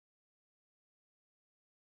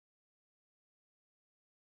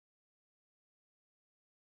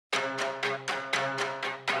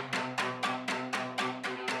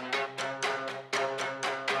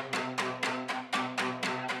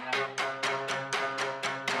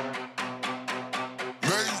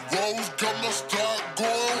Rolls got my stock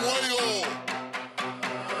going way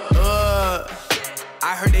up.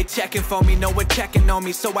 I heard they checking for me, no one checking on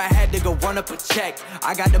me, so I had to go run up a check.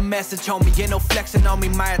 I got the message on me, ain't no flexing on me,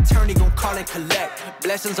 my attorney gon' call and collect.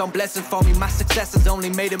 Blessings on blessings for me, my successes only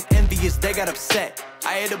made them envious, they got upset.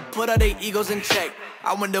 I had to put all their egos in check.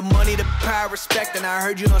 I want the money, the power, respect, and I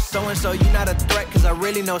heard you know so-and-so, you not a threat, cause I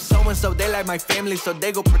really know so-and-so. They like my family, so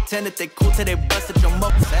they go pretend that they cool till they busted your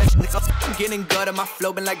mother. I'm getting gutter, my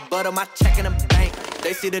flow been like butter, my check in the bank.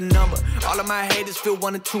 They see the number, all of my haters feel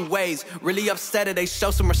one of two ways. Really upset or they show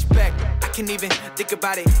some respect. I can't even think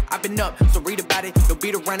about it, I've been up, so read about it. No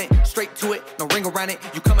beat around it, straight to it, no ring around it.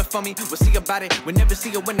 You coming for me, we'll see about it. We'll never see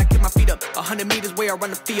it when I get my feet up. 100 meters where I run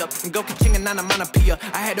the fee up, and go ka-ching and nana mana pia.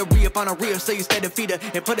 I had to re-up on a reel, so you stay defeated,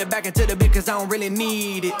 and put it back into the bit, cause I don't really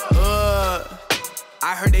need it.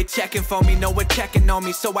 I heard they checking for me, no one checking on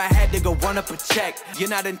me, so I had to go run up a check. You're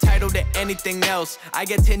not entitled to anything else. I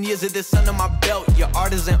get 10 years of this under my belt. Your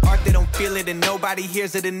art is an art, they don't feel it, and nobody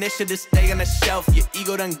hears it. Initiative stay on the shelf, your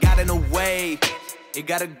ego done got in the way. It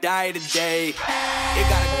gotta die today. It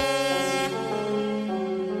gotta...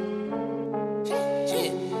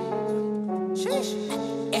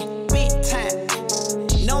 Big time,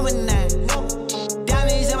 no man,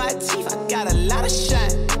 diamonds in my teeth, I got a lot of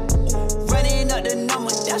shine. Running up the number,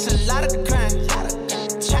 that's a lot of crime.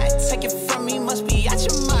 Try to take it from me, must be out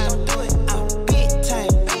your mind. I'm big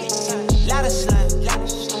time, lot of slime.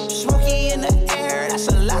 Smoky in the air, that's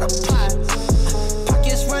a lot of pine.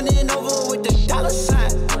 Pockets running over with the dollar sign.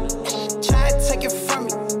 Try to take it from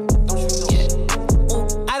me.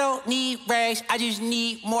 I don't need rags, I just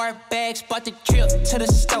need more bags. Bought the drip to the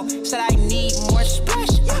stove, said I need more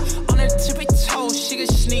splash. On her tippy toes, she can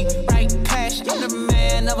sneak right past. I'm the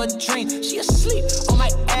man of a dream, she asleep on my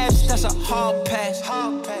ass, that's a hall pass.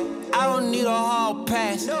 I don't need a hall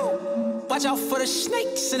pass. Watch out for the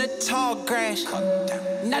snakes in the tall grass.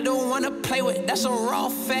 Not the one to play with, that's a raw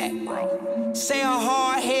fact. Say a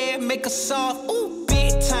hard head, make a soft, ooh,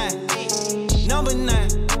 big time. Number 9,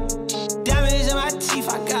 diamonds in my teeth,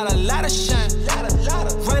 I got a lot of shine.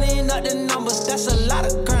 Running up the numbers, that's a lot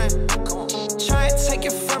of grind. Try and take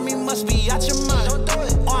it from me, must be out your mind.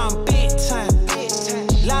 Oh, I'm big time,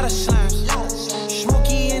 lot of slime.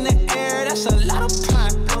 Smoky in the air, that's a lot of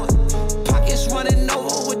pine. Pockets running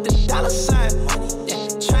over with the dollar sign.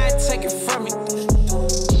 Try and take it from me.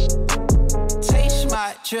 Taste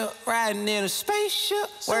my drip, riding in a spaceship.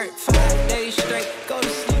 Work 5 days straight, go to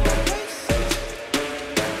sleep.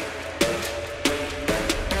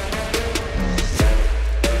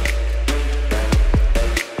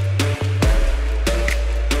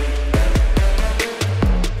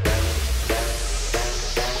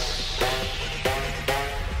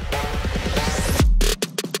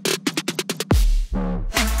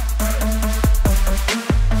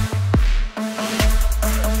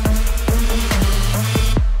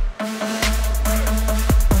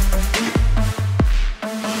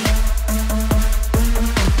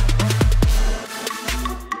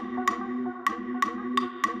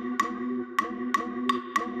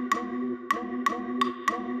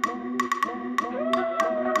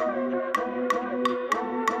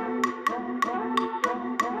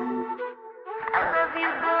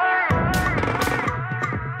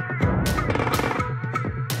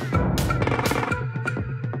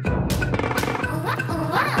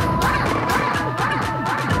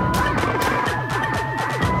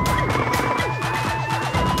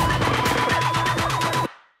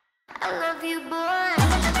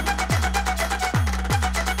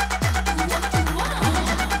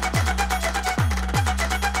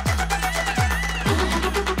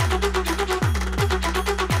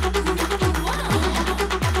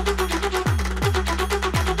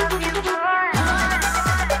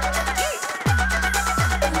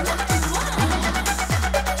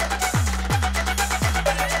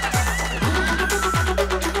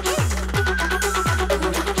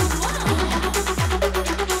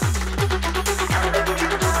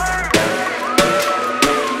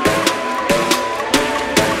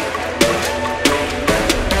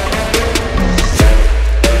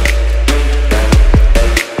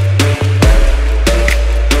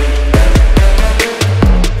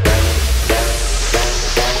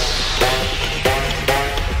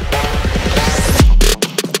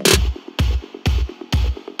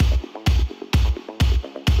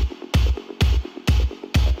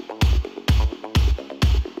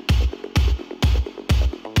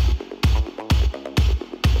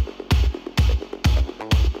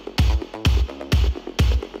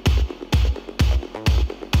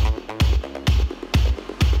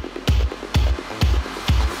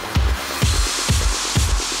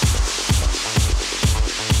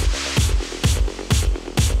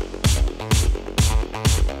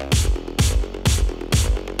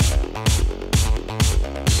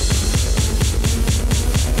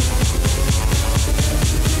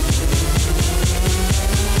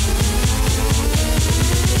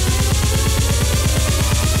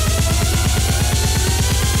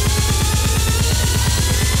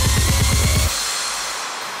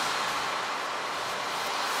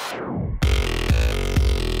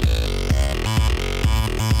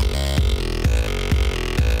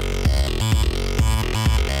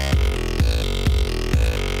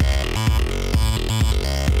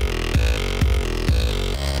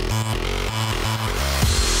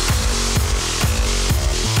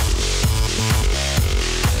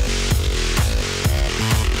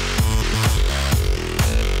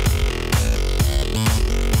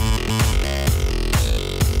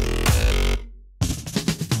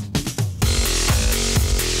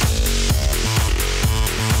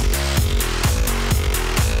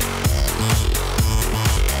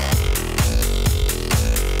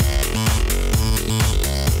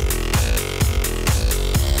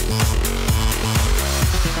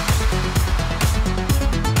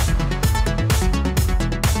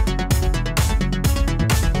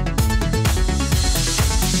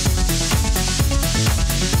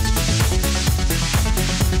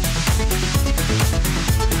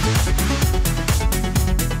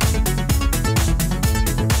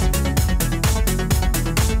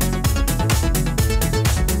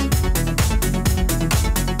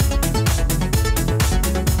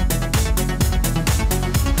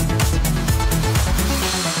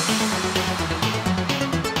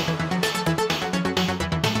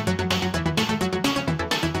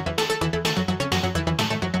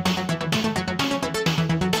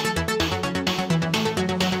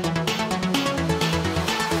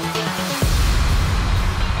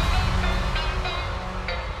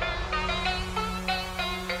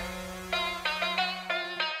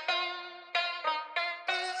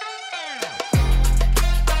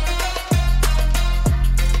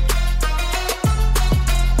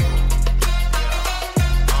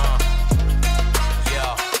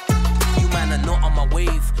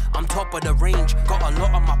 range. Got a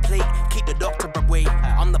lot on my plate, keep the doctor away.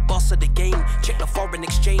 I'm the boss of the game, check the foreign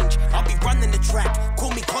exchange. I'll be running the track,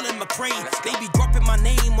 call me Colin McRae. They be dropping my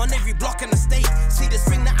name on every block in the state. See this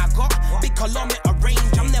ring that I got, big kilometer range.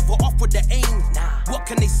 I'm never off with the aim. What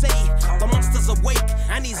can they say? The monster's awake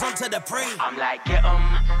and he's onto the prey. I'm like, get 'em,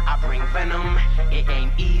 I bring venom. It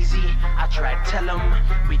ain't easy, I try to tell 'em.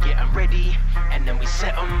 We get 'em ready and then we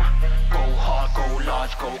set 'em. Go hard, go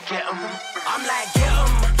large, go get 'em. I'm like, get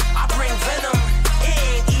 'em, I bring venom. It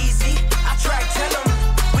ain't easy, I try to tell 'em.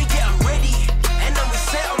 We get 'em ready and then we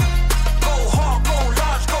set 'em. Go hard, go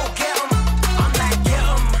large, go get 'em. I'm like, get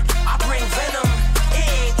 'em, I bring venom. It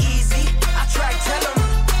ain't easy, I try to tell 'em.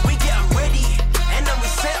 We get 'em ready and then we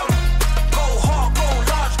set 'em. Go hard, go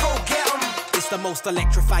large, go get 'em. It's the most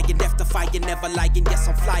electrifying, death-defying, never lying, yes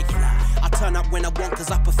I'm flying. I turn up when I want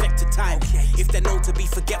cause I perfected time. If they're known to be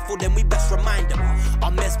forgetful then we best remind them.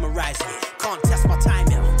 I'm mesmerized, can't test my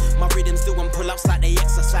timing. My rhythms doing pull-ups like they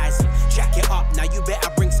exercising. Jack it up, now you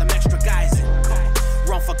better bring some extra guys in.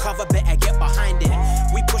 Run for cover, better get behind it.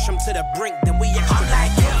 We push them to the brink, then we extra. I'm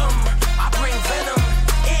like, get 'em, I bring venom.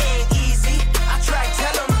 It ain't easy, I try to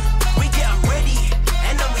tell 'em. We get 'em ready,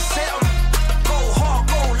 and then we set 'em. Go hard,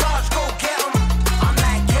 go large, go get 'em. I'm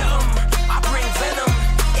like, get 'em, I bring venom.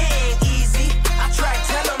 It ain't easy, I try to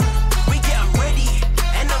tell 'em. We get 'em ready,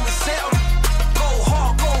 and then we set 'em. Go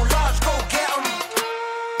hard, go large, go get 'em.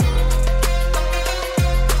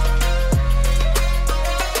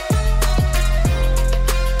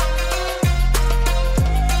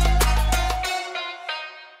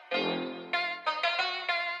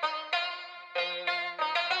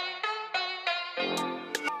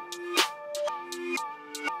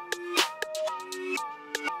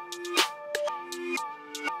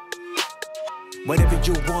 Whatever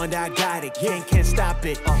you want, I got it. Can't stop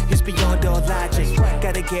it. It's beyond all logic.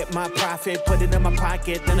 Gotta get my profit, put it in my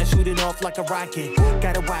pocket, then I shoot it off like a rocket.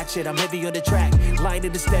 Gotta watch it, I'm heavy on the track. Light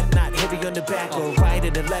in the step, not heavy on the back. Or right or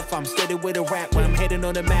the left, I'm steady with a rap. When I'm heading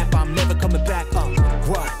on the map, I'm never coming back.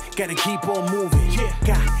 What? Gotta keep on moving.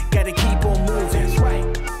 Gotta keep on moving. That's right.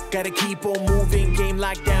 Gotta keep on moving. Game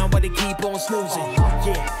locked down, but they keep on snoozing.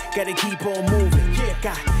 Gotta keep on moving.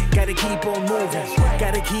 Gotta keep on moving.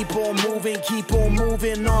 Gotta keep on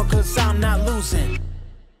moving on, cause I'm not losing.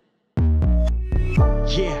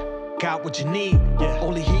 Got what you need.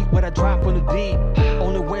 Only heat what I drop on the beat.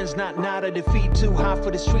 Only wins, not a defeat. Too hot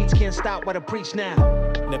for the streets, can't stop what I preach now.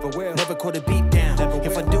 Never will, never caught a beat down.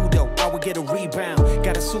 If I do though, I will get a rebound.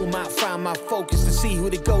 Gotta zoom out, find my focus to see who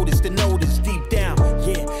the goat is, to know this deep down.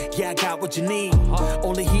 I got what you need.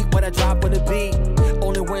 Only heat what I drop on the beat.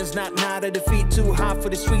 Only wins, not a defeat. Too hot for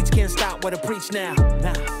the streets, can't stop what I preach now.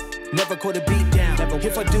 Never caught a beat down.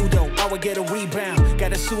 If I do though, I will get a rebound.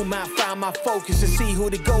 Gotta zoom out, find my focus to see who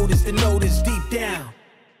the goat is, to know this deep down.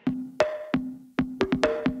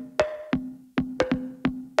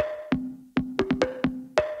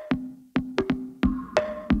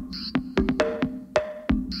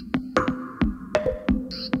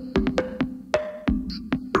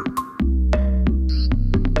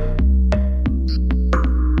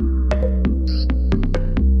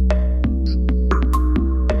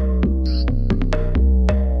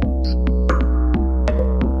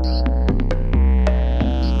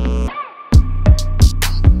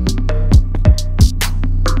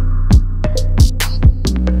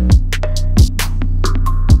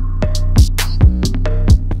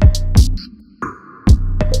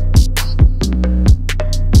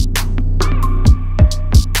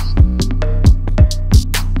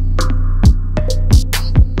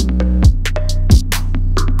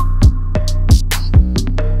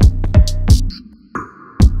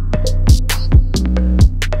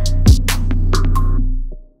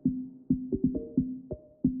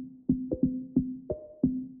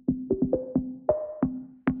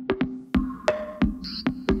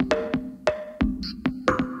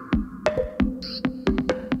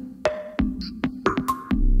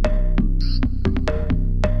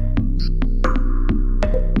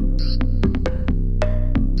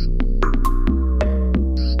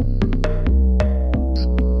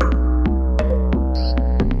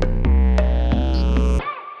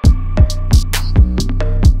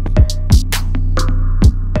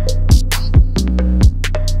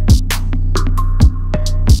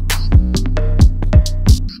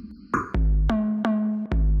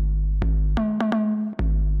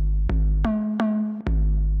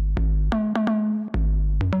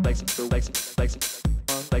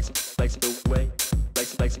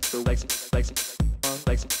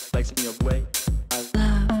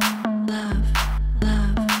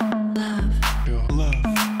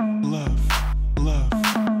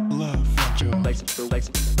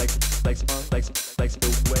 Love.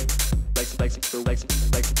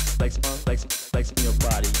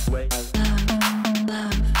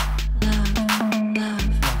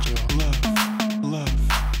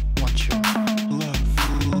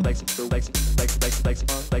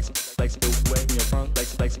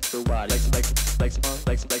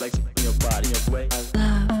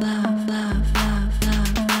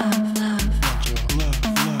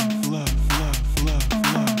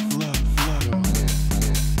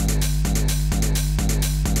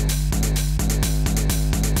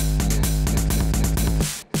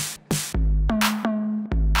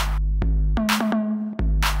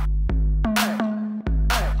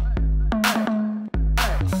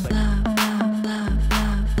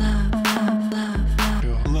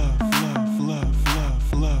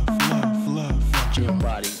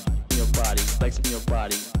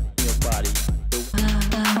 body, in your body.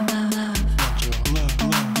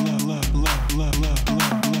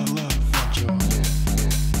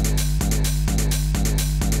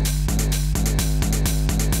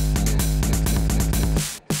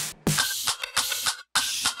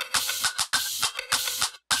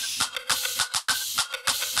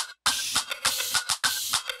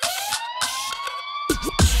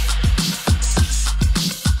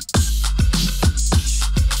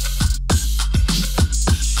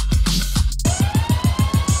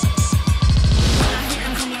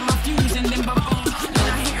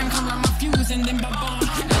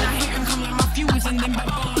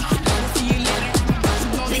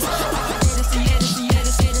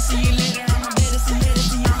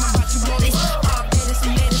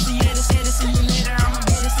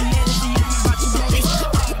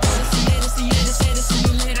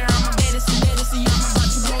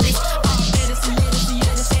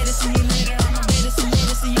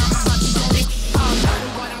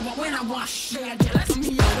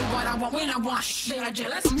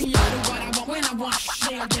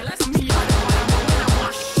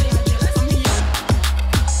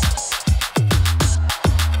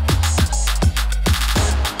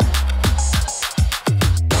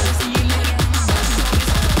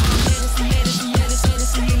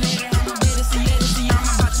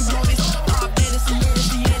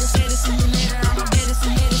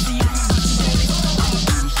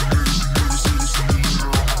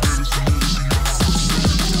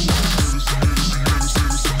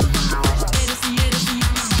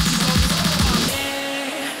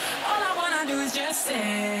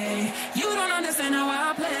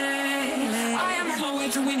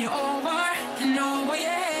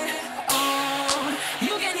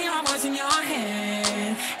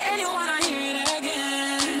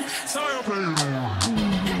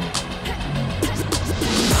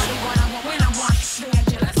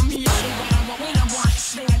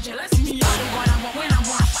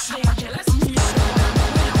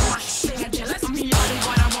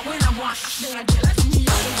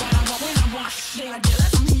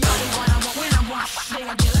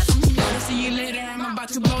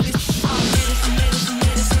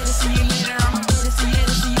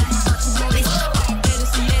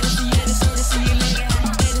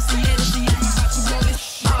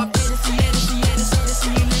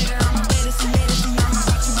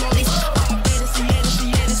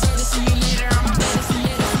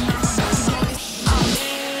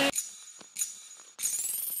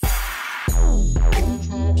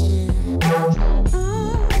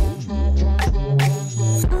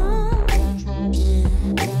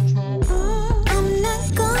 Oh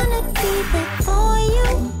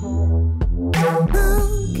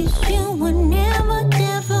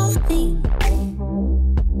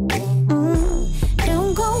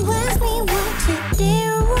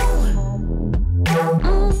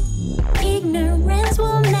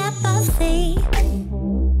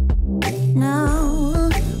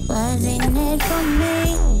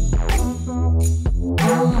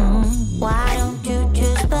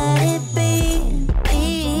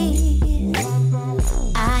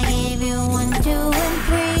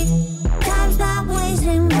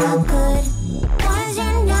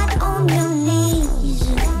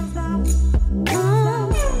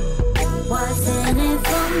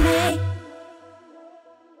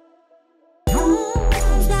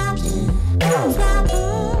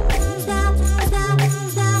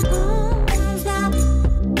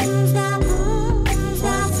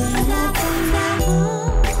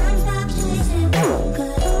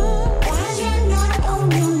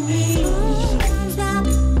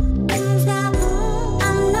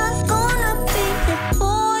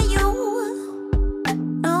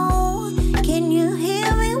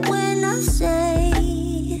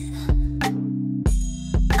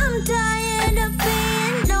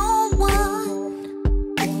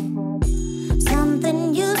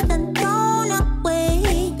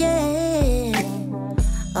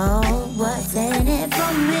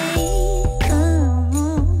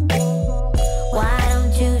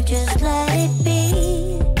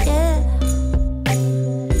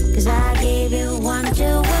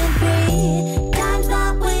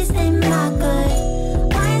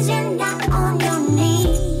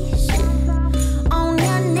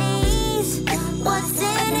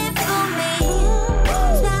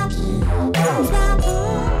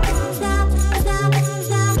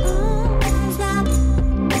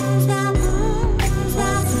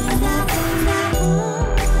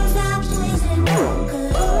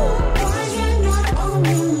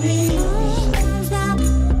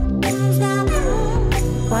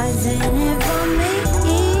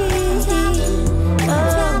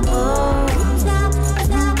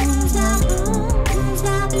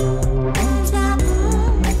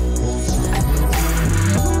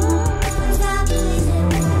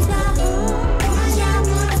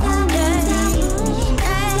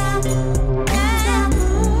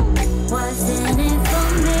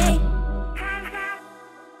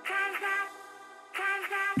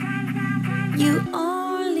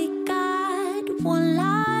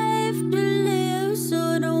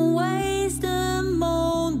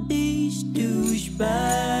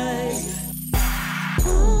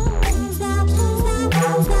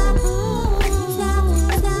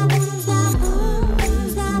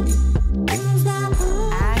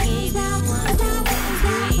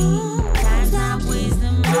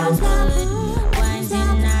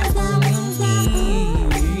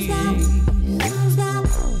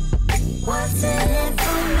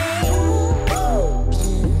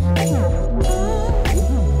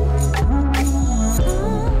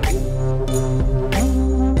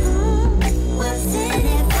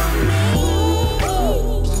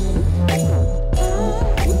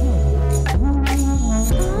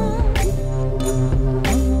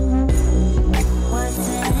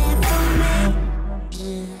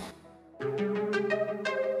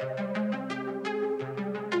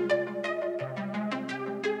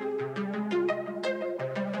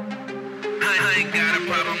ain't got a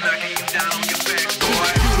problem knocking you down on your back, boy.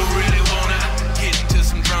 You don't really wanna get into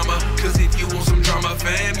some drama, cause if you want some drama,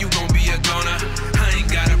 fam, you gon' be a goner. I ain't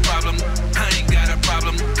got a problem, I ain't got a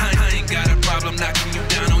problem, I ain't got a problem knocking you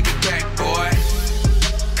down on your back, boy.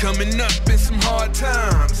 Coming up in some hard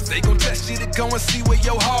times, they gon' test you to go and see where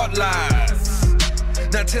your heart lies.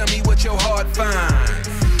 Now tell me what your heart finds.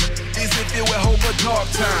 Is it filled with hope or dark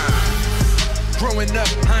times? Growing up,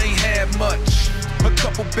 I ain't had much. A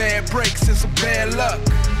couple bad breaks and some bad luck.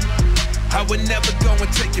 I would never go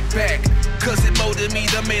and take it back, cause it molded me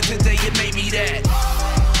the man today, it made me that.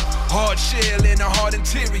 Hard shell in a hard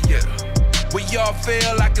interior. Where y'all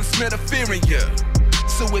feel I can smell the fear in ya.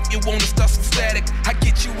 So if you wanna start some static, I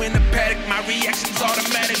get you in the paddock, my reaction's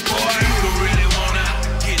automatic, boy. You don't really wanna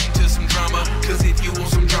get into some drama, cause if you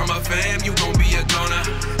want some drama, fam, you gon' be a goner.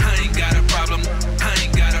 I ain't got a problem, I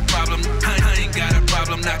ain't got a problem, I ain't got a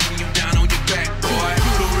problem knocking you down on your back, boy.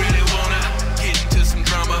 You don't really wanna get into some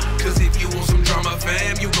drama, cause if you want some drama,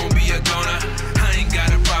 fam, you gon' be a goner. I ain't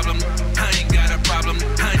got a problem, I ain't got a problem,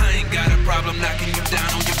 I ain't got a problem knocking you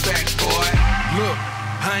down on your back, boy. Look,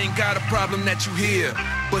 I ain't got a problem that you hear,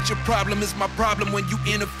 but your problem is my problem when you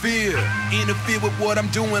interfere. Interfere with what I'm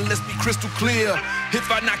doing, let's be crystal clear.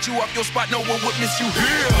 If I knocked you off your spot, no one would miss you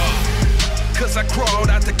here. Cause I crawled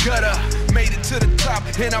out the gutter, made it to the top,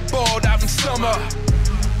 and I balled out in summer.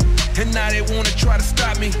 And now they wanna try to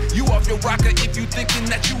stop me. You off your rocker if you thinking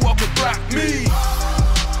that you all could block me.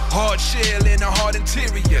 Hard shell in a hard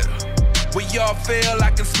interior. Where y'all feel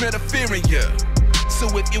I can smell the fear in ya. So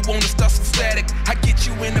if you wanna start some static, I get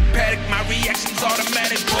you in the paddock, my reaction's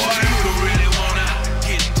automatic, boy. You don't really wanna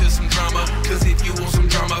get into some drama, cause if you want some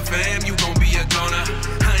drama, fam, you gon' be a goner.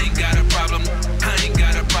 I ain't got a problem, I ain't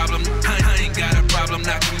got a problem, I ain't got a problem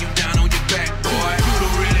knocking you down on your back, boy. You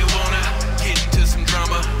don't really wanna get into some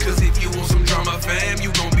drama, cause if you want some drama, fam, you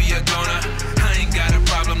gon' be a goner. I ain't got a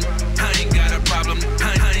problem, I ain't got a problem,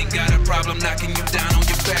 I ain't got a problem knocking you down on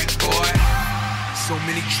your back, boy. So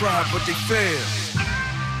many try, but they fail.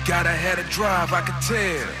 Gotta have a drive, I can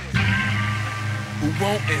tell. Who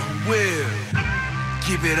won't and who will.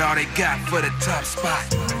 Give it all they got for the top spot.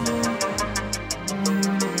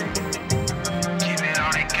 Give it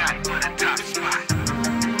all they got for the top spot.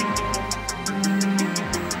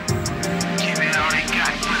 Give it all they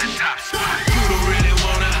got for the top spot. You don't really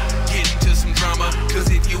wanna get into some drama, cause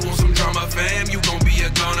if you want some drama, fam, you gon' be a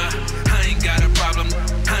goner. I ain't got a problem,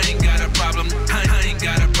 I ain't got a problem, I ain't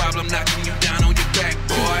got a problem knocking you down on your back,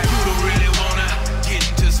 boy. You don't really wanna get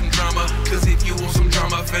into some drama, cause if you want some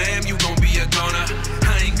drama, fam, you gon' be a goner.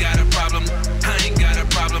 I ain't got a problem, I ain't got a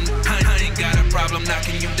problem, I ain't got a problem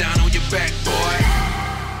knocking you down on your back, boy.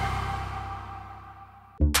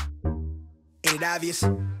 Ain't it obvious?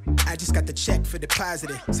 I just got the check for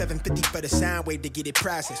depositing. $750 for the sound wave to get it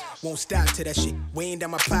processed. Won't stop till that shit weighing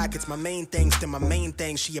down my pockets. My main things to my main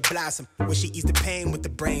thing. She a blossom. When she eats the pain with the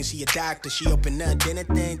brain, she a doctor. She open up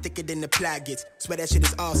anything thicker than the plot gets. Swear that shit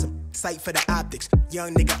is awesome. Sight for the optics.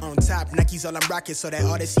 Young nigga on top. Nike's all I'm rocking, so that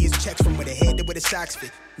all they see is checks from where the head to where the socks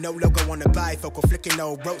fit. No logo on the bifocal, flicking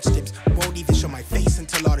no roach tips. Won't even show my face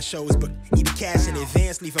until all the shows booked. Eat the cash in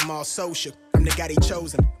advance, leave them all so shook. I'm the guy they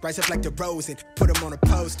chosen. Rise up like the rose and put them on a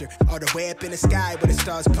poster. All the way up in the sky where the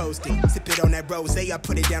stars posted. Sip it on that rose, I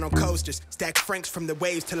put it down on coasters. Stack francs from the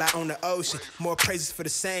waves till I own the ocean. More praises for the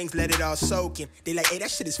sayings, let it all soak in. They like, hey,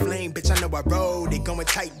 that shit is flame, bitch, I know I rode it. Going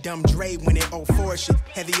tight, dumb Dre when it 04 shit.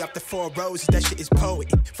 Heavy off the 4 roses, that shit is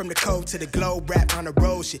poet. From the code to the globe, rap on the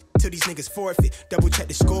road shit. Till these niggas forfeit, double check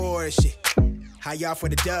the score and shit. High off for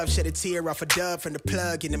the dove, shed a tear off a dove from the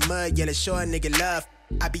plug in the mud, yeah, let's show a nigga love.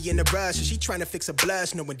 I be in the rush, and she tryna fix a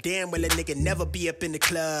blush, knowing damn well a nigga never be up in the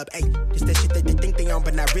club. Ayy, it's that shit that they think they on,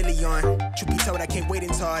 but not really on. Truth be told, I can't wait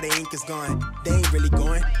until all the ink is gone. They ain't really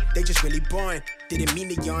going, they just really born. Didn't mean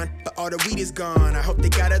to yawn, but all the weed is gone. I hope they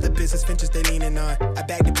got other business ventures they leaning on. I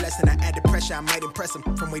bag the blessing, I add the pressure, I might impress them.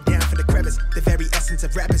 From way down for the crevice, the very essence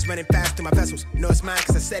of rap is running fast through my vessels. Know it's mine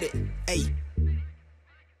cause I said it, ayy.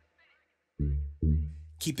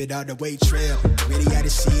 Keep it all the way trail. Really, I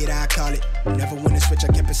just see it, I call it. Never wanna switch, I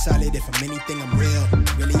kept it solid. If I'm anything, I'm real.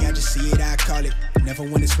 Really, I just see it, I call it. Never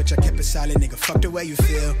wanna switch, I kept it solid. Nigga, fuck the way you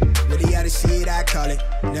feel. Really, I just see it, I call it.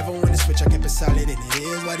 Never wanna switch, I kept it solid. And it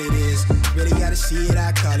is what it is. Really, I just see it,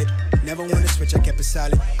 I call it. Never wanna switch, I kept it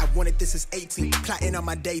solid. I wanted this as 18, plotting on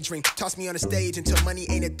my daydream. Toss me on the stage until money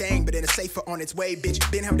ain't a thing. But in a safer on its way, bitch.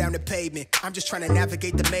 Been held down the pavement. I'm just trying to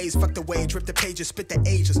navigate the maze. Fuck the way, drip the pages, spit the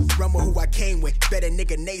ages. Run with who I came with. Better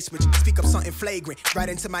nigga Nate switch. Speak up something flagrant. Right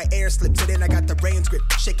into my air slip. Till then I got the brains grip.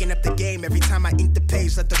 Shaking up the game every time I ink the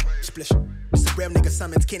page. Let the splish. It's a real nigga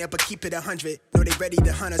summons, can't help but keep it 100. Know they ready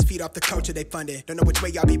to hunt us, feed off the culture they funded. Don't know which way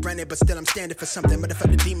y'all be running, but still I'm standing for something.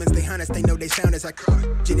 Motherfuck the demons, they hunt us, they know they sound as I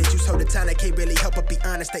gin and juice hold the time, I can't really help but be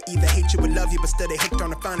honest. They either hate you or love you, but still they hooked on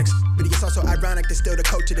the phonics. But it's also ironic, they're still the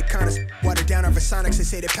culture that con us. Watered down over sonics, they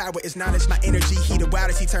say the power is knowledge. My energy, he the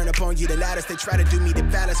wildest, he turn up on you the loudest. They try to do me the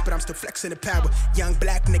validest, but I'm still flexing the power. Young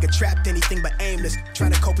black nigga trapped, anything but aimless.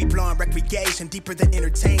 Trying to cope, we blowing recreation, deeper than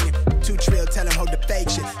entertaining. Too trill, tell them hold the fake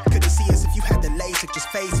shit. Couldn't see us if you had the LASIK, just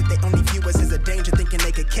face it. They only view us as a danger, thinking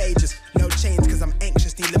they could cage us. No change, cause I'm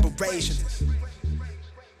anxious, need liberation.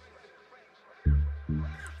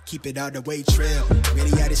 Keep it all the way trail.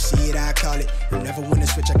 Really, I just see it, I call it. Never wanna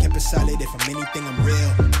switch, I kept it solid. If I'm anything, I'm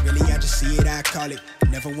real. Really, I just see it, I call it.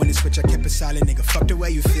 Never wanna switch, I kept it solid. Nigga, fuck the way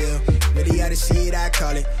you feel. Really, I just see it, I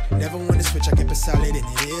call it. Never wanna switch, I kept it solid. And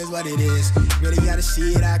it is what it is. Really, I just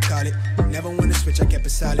see it, I call it. Never wanna switch, I kept it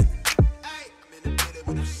solid. I'm in the middle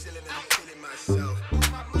with a ceiling and I'm feeling myself.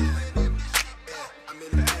 I'm in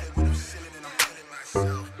the middle with a ceiling and I'm feeling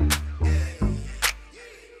myself.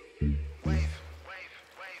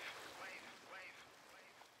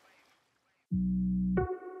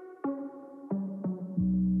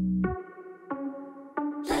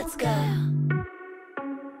 Let's go. Are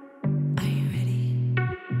you ready?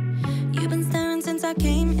 You've been staring since I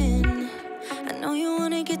came in. I know you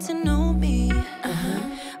wanna get to know me.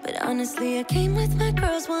 But honestly, I came with my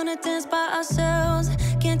girls, wanna dance by ourselves.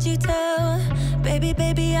 Can't you tell? Baby,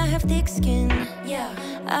 baby, I have thick skin. Yeah,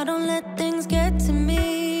 I don't let things get to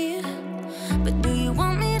me. But do you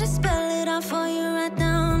want me to spell it out for you right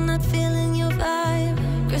now? I'm not feeling your vibe.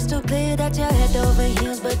 Crystal clear that you're head over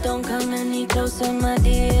heels, but don't come any closer, my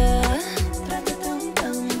dear.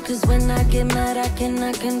 Cause when I get mad, I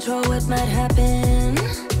cannot control what might happen.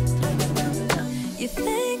 You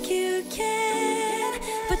think you can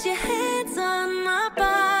put your hands on my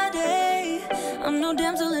body. I'm no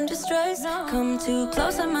damsel in distress. Come too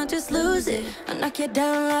close, I might just lose it. I knock you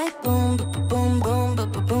down like boom, boom, boom, boom,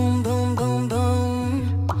 boom, boom, boom,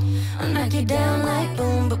 boom. I knock you down like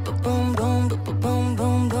boom, boom, boom, boom, boom, boom,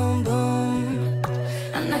 boom, boom, boom.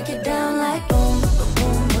 I knock you down like boom, boom,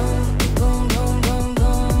 boom, boom, boom, boom,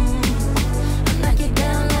 boom. I knock you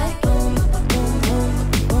down like boom, boom, boom,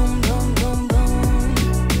 boom, boom, boom, boom.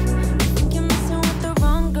 I think you're messing with the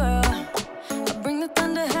wrong girl. I bring the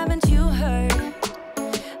thunder, haven't you heard?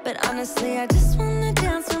 But honestly, I just wanna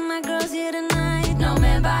dance with my girls here tonight. No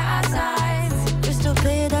man by our sides. Crystal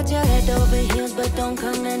clear that you're head over heels, but don't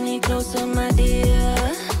come any closer, my dear.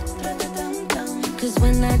 Cause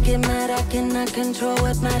when I get mad, I cannot control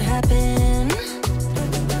what might happen.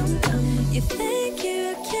 You think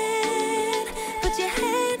you can put your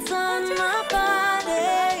hands on my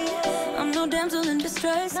body. I'm no damsel in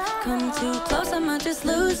distress. Come too close, I might just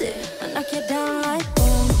lose it. I knock you down like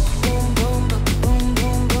boom, boom, boom, boom,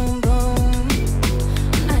 boom, boom, boom.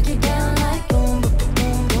 I knock you down like boom, boom,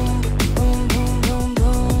 boom, boom, boom, boom,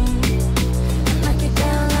 boom. I knock you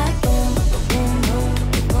down like boom, boom, boom,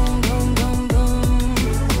 boom, boom, boom, boom.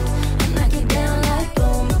 I knock you down like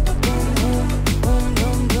boom, boom, boom, boom,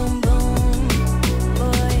 boom, boom, boom.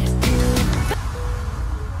 Boy,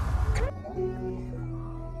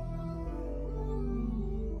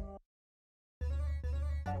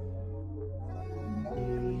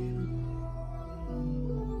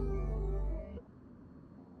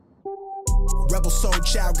 Rebel soul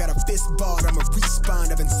child got a fist balled. I'm a respawn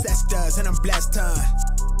of ancestors and I'm blessed,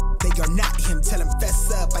 They are not him, tell him fess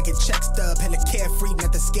up. I get check stub, hella carefree,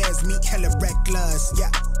 nothing scares me, hella reckless. Yeah,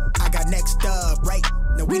 I got next up, right?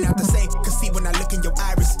 No, we not the same, cause see when I look in your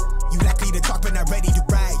iris, you likely to talk but not ready to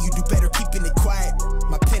ride. You do better keeping it quiet.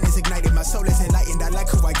 My pen is ignited, my soul is enlightened. I like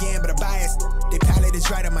who I am, but I'm biased. Their palette is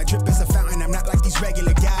right, and my drip is a fountain. I'm not like these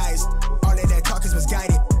regular guys. All of that talk is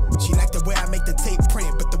misguided. She like the way I make the tape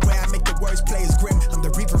print, but the way I make the words play is grim. I'm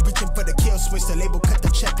the reaper reaching for the kill switch. The label cut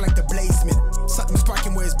the check like the bladesman. Something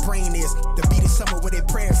sparking where his brain is. The beat is somewhere where their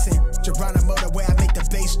prayers in. Geronimo, the way I make the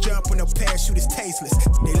bass jump when no parachute is tasteless.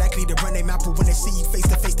 They likely to run their mouth, but when they see you face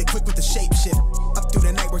to face, they quick with the shape shift. Up through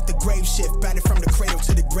the night, work the grave shift. Batted from the cradle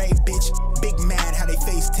to the grave, bitch. Big mad how they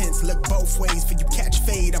face tense. Look both ways for you catch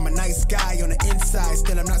fade. I'm a nice guy on the inside.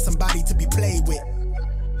 Still, I'm not somebody to be played with.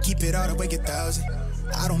 Keep it all the way 1,000.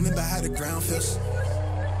 I don't remember how the ground feels.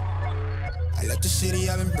 I left the city,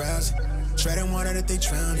 I've been browsing. Treading water that they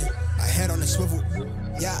drown in. My head on the swivel,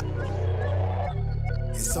 yeah.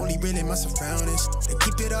 It's only really my surroundings. They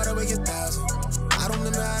keep it all the way 1,000. I don't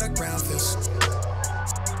remember how the ground feels.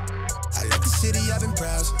 I left the city, I've been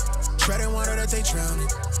browsing. Treading water that they drown in.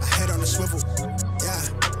 My head on the swivel, yeah.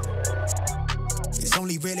 It's only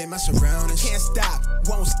only real in my surroundings. Can't stop,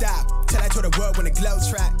 won't stop, till I told the world when the glow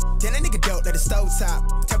track. Then a nigga dope like a stove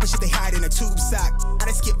top. Type of shit they hide in a tube sock. I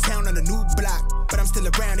done skipped town on a new block, but I'm still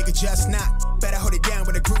around, nigga, just not. Better hold it down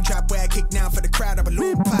with a group drop where I kick down for the crowd, a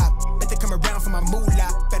balloon pop. Bet they come around for my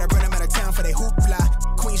moolah. Better run them out of town for they hoopla.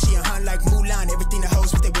 Queen, she a hunt like Mulan. Everything the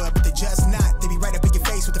hoes what they were, but they just not. They be right up in your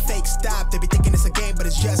face with the fake stop. They be thinking it's a game, but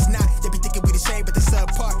it's just not. They be thinking we the same, but the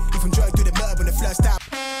subpart. We from joy through the mud when the flood stop.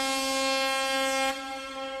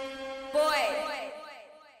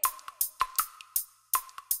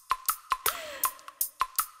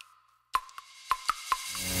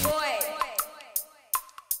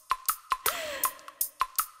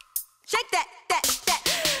 Shake that.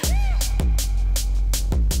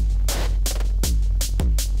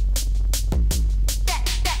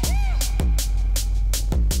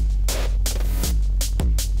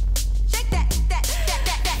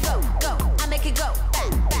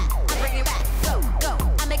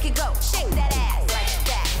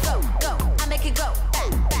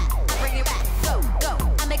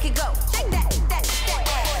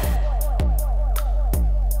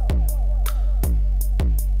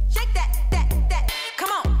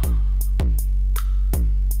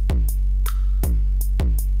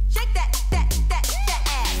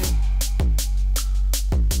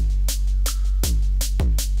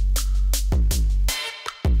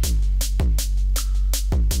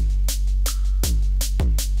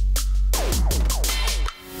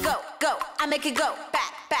 Make it go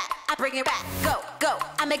back, I bring it back, go,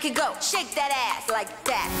 I make it go, shake that ass like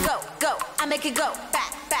that, go, I make it go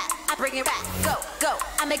back, I bring it back, go,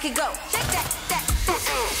 I make it go, shake that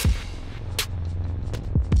ass.